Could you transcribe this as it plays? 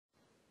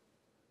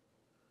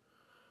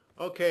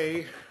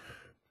Okay,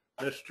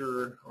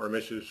 Mr. or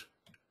Mrs.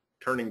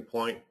 Turning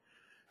Point,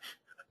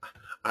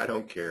 I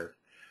don't care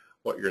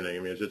what your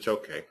name is, it's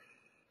okay.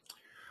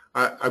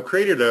 I've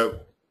created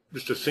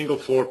just a single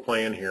floor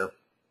plan here,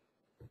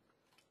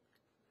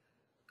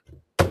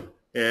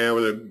 and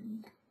with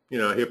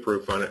a hip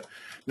roof on it.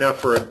 Now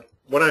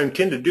what I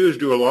intend to do is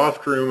do a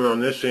loft room on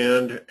this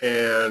end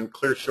and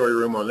clerestory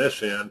room on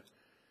this end.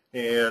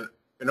 And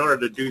in order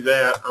to do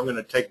that, I'm going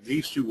to take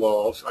these two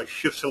walls. I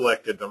shift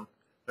selected them.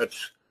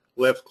 That's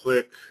left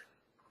click,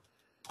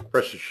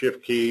 press the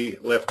shift key,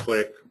 left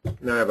click.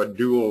 Now I have a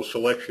dual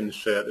selection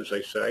set, as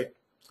they say.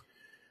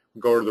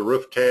 Go to the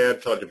roof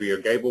tab, tell it to be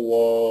a gable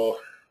wall,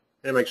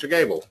 and it makes a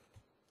gable.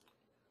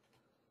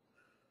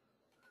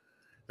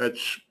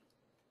 That's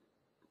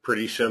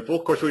pretty simple.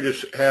 Of course, we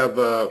just have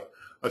a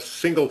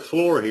single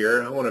floor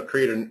here. I want to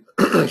create a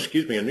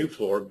new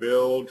floor.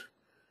 Build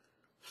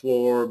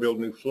floor, build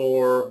new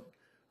floor.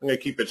 I'm going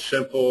to keep it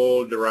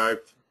simple, derive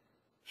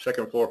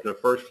second floor from the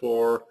first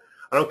floor.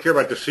 I don't care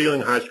about the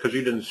ceiling heights because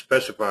you didn't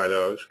specify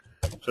those.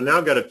 So now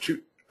I've got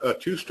a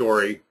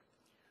two-story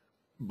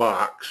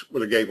box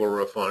with a gable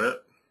roof on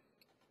it.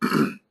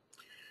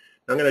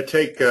 I'm going to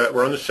take,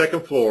 we're on the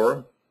second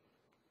floor.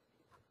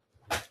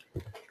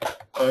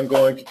 I'm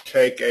going to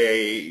take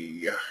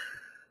a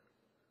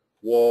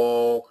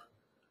wall,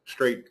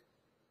 straight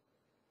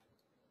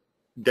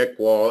deck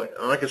wall.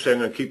 Like I said, I'm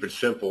going to keep it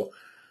simple.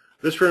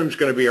 This room is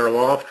going to be our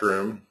loft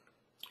room.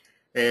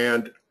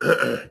 And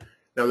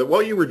now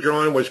what you were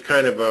drawing was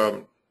kind of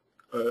a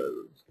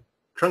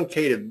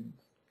truncated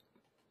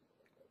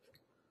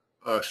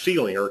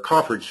ceiling, or a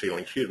coffered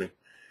ceiling, excuse me.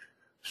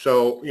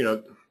 So,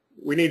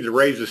 we need to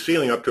raise the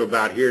ceiling up to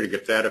about here to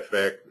get that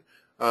effect.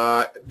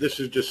 This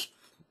is just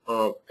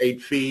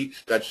 8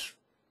 feet. That's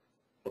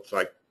looks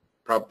like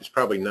it's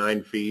probably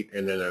 9 feet,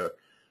 and then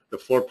the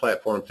floor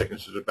platform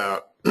thickness is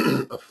about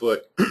a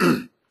foot.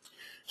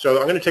 So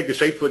I'm going to take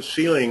this 8-foot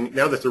ceiling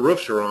now that the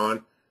roofs are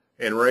on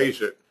and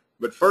raise it.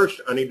 But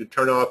first, I need to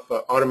turn off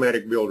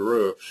automatic build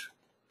roofs.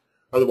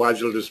 Otherwise,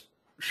 it'll just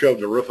shove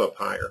the roof up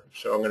higher.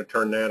 So I'm going to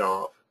turn that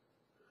off.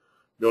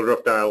 Build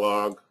roof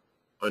dialog,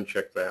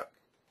 uncheck that.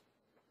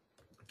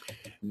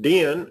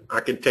 Then I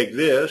can take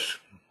this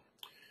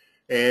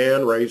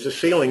and raise the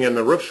ceiling, and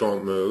the roofs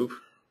won't move.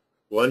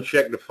 We'll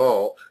uncheck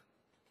default.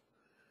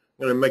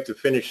 I'm going to make the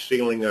finished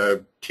ceiling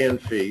 10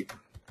 feet.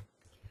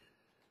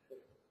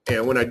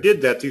 And when I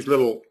did that, these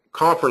little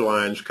coffer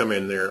lines come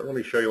in there. Let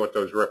me show you what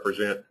those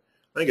represent.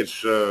 I think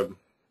it's,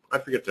 I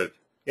forget that,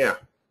 yeah,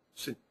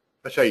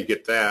 that's how you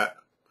get that.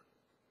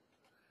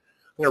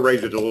 I'm going to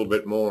raise it a little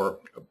bit more.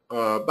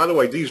 By the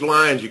way, these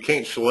lines, you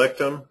can't select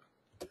them.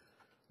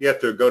 You have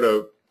to go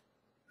to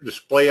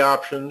display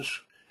options.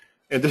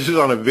 And this is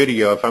on a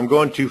video. If I'm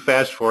going too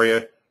fast for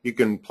you, you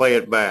can play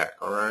it back,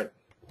 all right?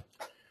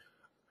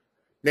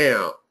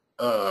 Now,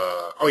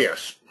 oh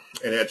yes,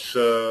 and it's,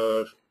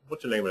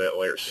 what's the name of that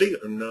layer?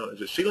 No,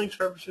 is it ceiling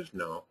surfaces?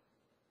 No.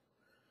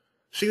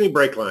 Ceiling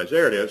break lines,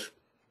 there it is.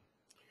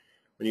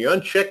 When you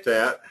uncheck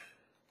that,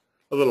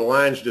 the little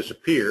lines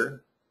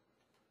disappear,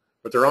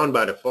 but they're on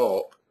by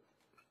default.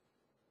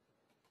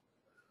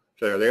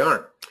 So there they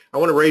are. I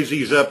want to raise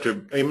these up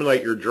to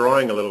emulate your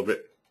drawing a little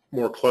bit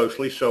more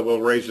closely, so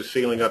we'll raise the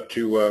ceiling up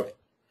to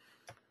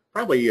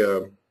probably,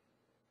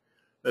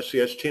 let's see,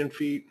 that's 10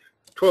 feet,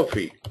 12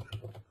 feet.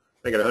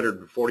 I got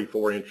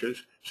 144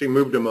 inches. See,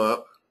 moved them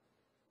up.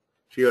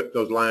 See what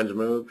those lines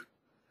moved?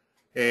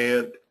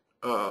 And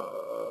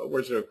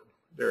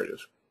there it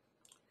is.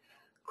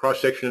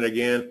 Cross section it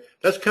again.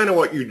 That's kind of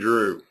what you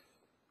drew.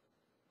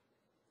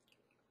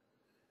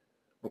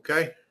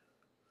 Okay?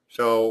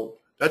 So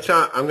that's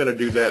how I'm going to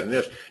do that in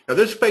this. Now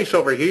this space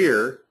over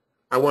here,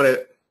 I want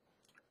it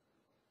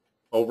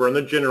over in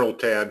the general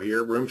tab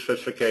here, room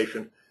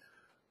specification,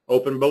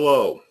 open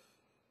below.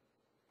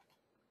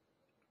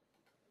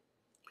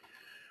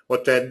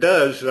 What that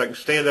does is I can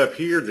stand up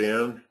here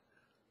then,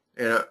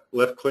 and I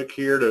left click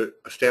here to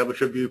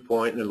establish a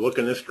viewpoint and then look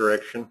in this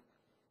direction.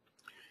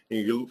 And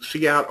you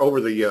see out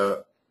over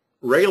the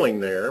railing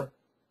there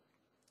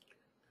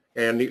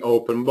and the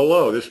open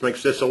below. This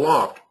makes this a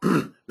loft.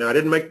 Now I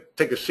didn't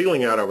take a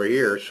ceiling out over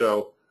here,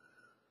 so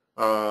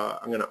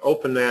I'm going to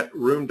open that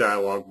room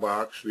dialog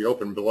box, the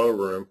open below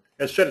room,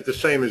 and set it the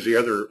same as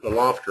the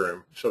loft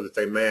room so that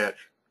they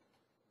match.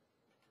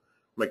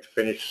 Make the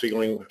finished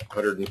ceiling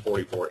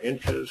 144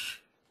 inches.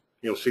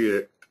 You'll see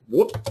it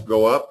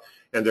go up,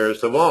 and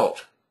there's the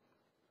vault.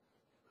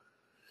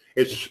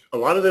 It's a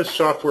lot of this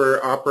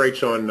software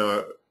operates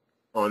on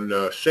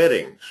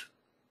settings.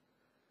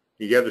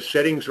 You have the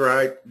settings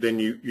right, then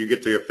you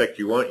get the effect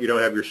you want. You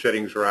don't have your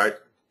settings right,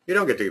 you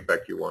don't get the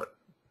effect you want.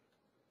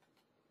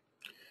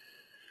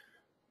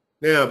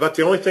 Now, about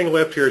the only thing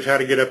left here is how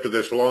to get up to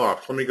this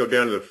loft. Let me go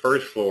down to the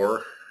first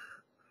floor.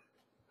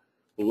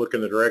 We'll look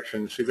in the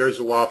direction. See, there's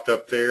the loft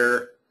up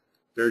there.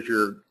 There's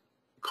your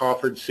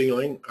coffered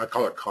ceiling. I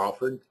call it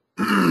coffered.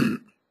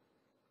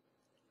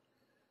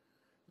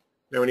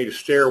 Now we need a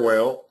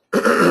stairwell.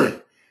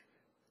 So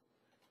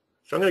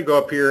I'm going to go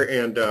up here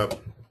and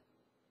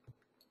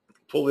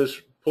pull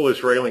this pull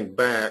this railing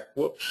back.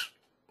 Whoops.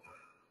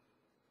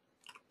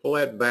 Pull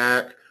that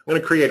back. I'm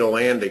going to create a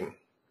landing.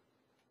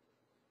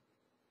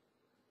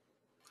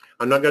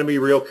 I'm not going to be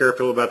real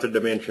careful about the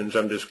dimensions.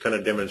 I'm just kind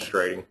of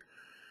demonstrating.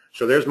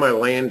 So there's my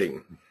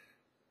landing.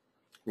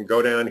 And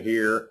go down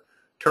here,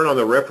 turn on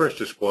the reference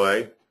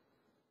display,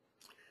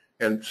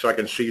 and so I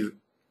can see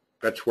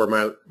that's where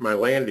my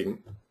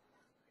landing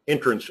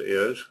entrance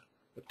is.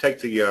 Take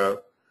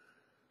the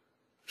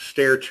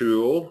stair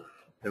tool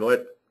and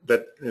let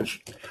that,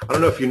 I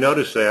don't know if you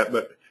noticed that,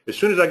 but as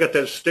soon as I got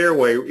that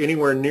stairway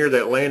anywhere near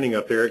that landing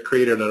up there, it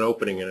created an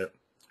opening in it.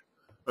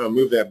 I'll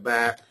move that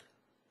back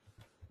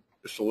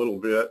just a little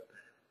bit.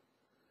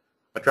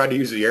 I tried to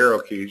use the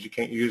arrow keys. You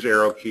can't use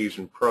arrow keys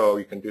in Pro.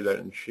 You can do that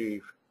in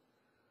Chief.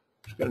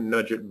 Just going to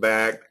nudge it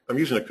back. I'm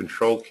using a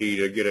control key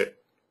to get it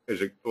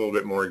as a little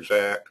bit more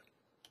exact.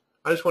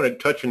 I just want it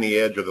touching the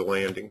edge of the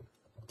landing.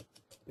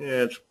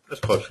 Yeah, that's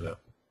close enough.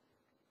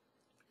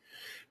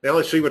 Now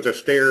let's see what the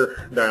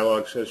stair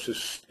dialog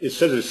says. It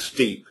says it's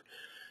steep.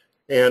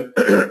 And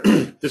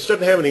this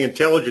doesn't have any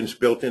intelligence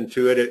built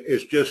into it.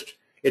 It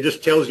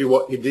just tells you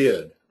what you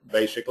did,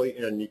 basically.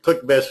 And you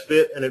click best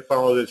fit and it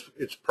follows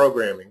its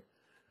programming.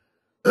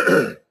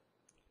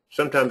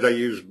 Sometimes I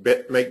use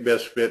make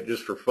best fit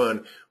just for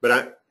fun.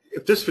 But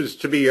if this is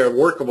to be a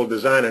workable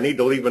design, I need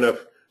to leave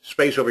enough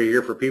space over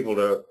here for people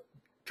to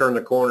turn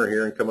the corner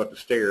here and come up the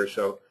stairs.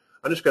 So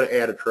I'm just going to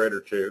add a tread or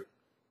two.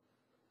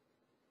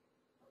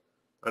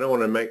 I don't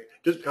want to make,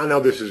 I know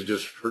this is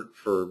just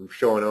for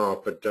showing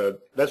off, but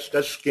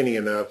that's skinny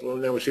enough. Well,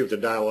 now we'll see what the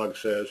dialogue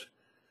says.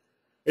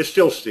 It's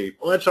still steep.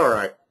 Well, that's all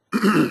right.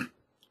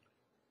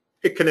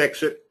 It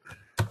connects it.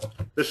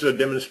 This is a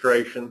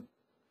demonstration.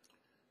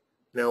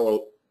 Now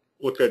we'll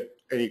look at,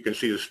 and you can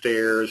see the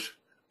stairs,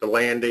 the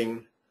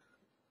landing,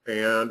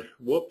 and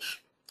whoops,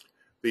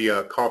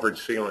 the coffered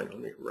ceiling. Let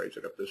me raise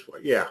it up this way.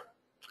 Yeah.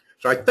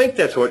 So I think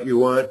that's what you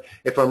want.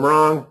 If I'm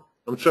wrong,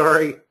 I'm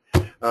sorry.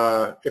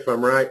 If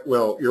I'm right,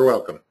 well, you're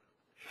welcome.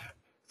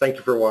 Thank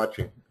you for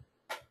watching.